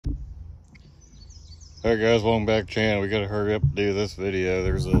Alright guys, welcome back to the channel. We gotta hurry up and do this video.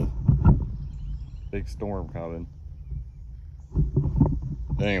 There's a big storm coming.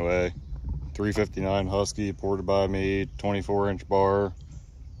 Anyway, 359 Husky ported by me, 24-inch bar,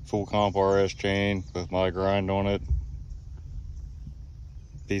 full comp RS chain with my grind on it.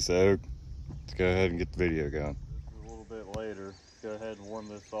 Piece of oak. Let's go ahead and get the video going. This is a little bit later. Let's go ahead and warm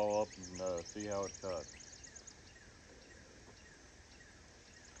this all up and see how it cuts.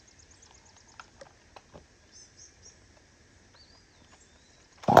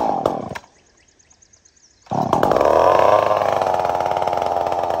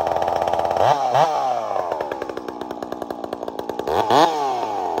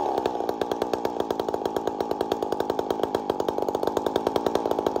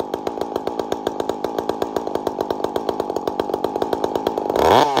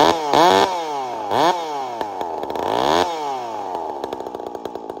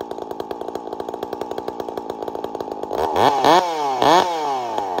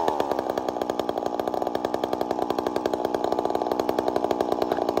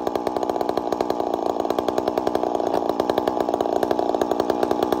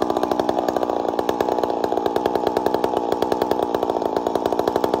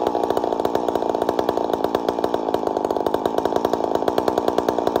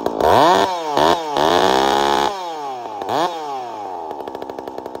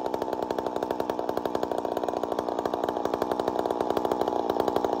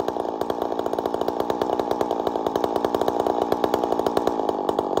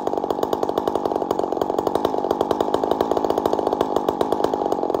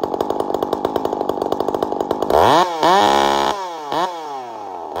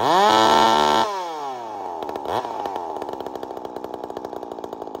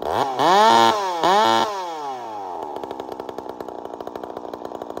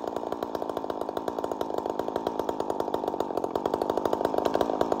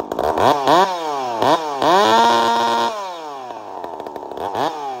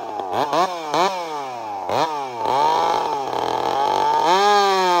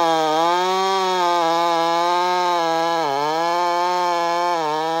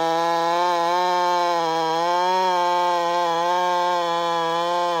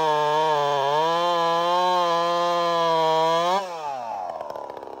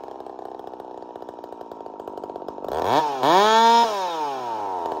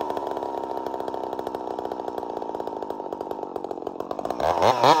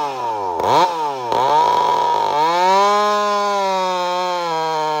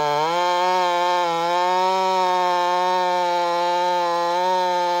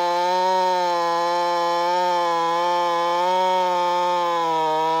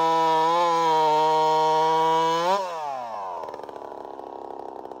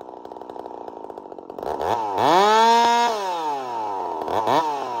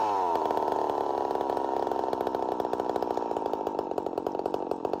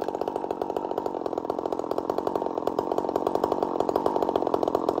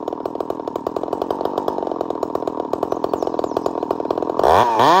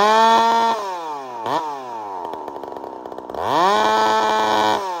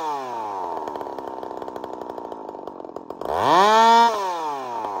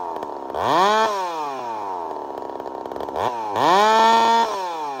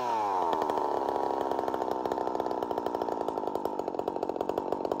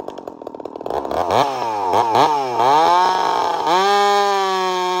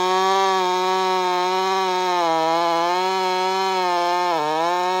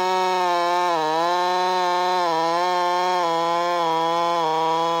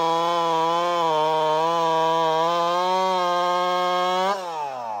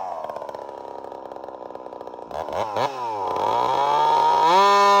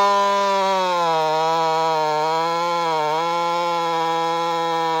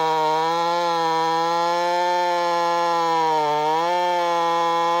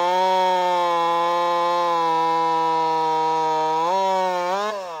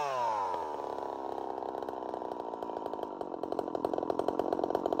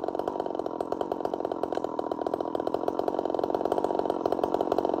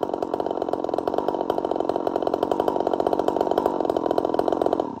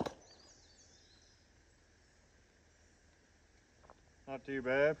 Not too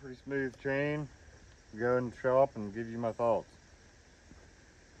bad, pretty smooth chain. Go in the shop and give you my thoughts.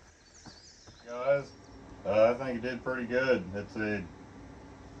 Guys, I think it did pretty good. It's a,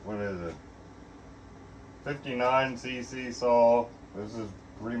 what is it, 59cc saw. This is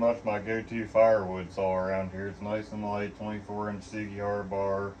pretty much my go-to firewood saw around here. It's nice and light, 24-inch Sugi hard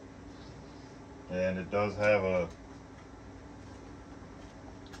bar. And it does have a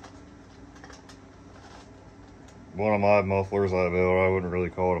one of my mufflers I built. I wouldn't really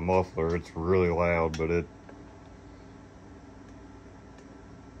call it a muffler. It's really loud, but it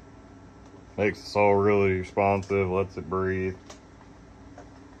makes the saw really responsive, lets it breathe.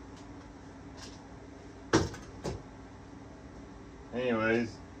 Anyways,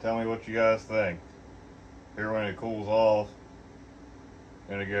 tell me what you guys think. Here when it cools off,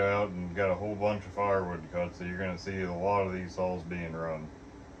 gonna go out and got a whole bunch of firewood to cut, so you're gonna see a lot of these saws being run.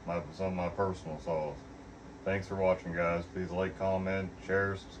 Some of my personal saws. Thanks for watching, guys. Please like, comment,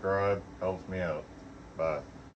 share, subscribe. Helps me out. Bye.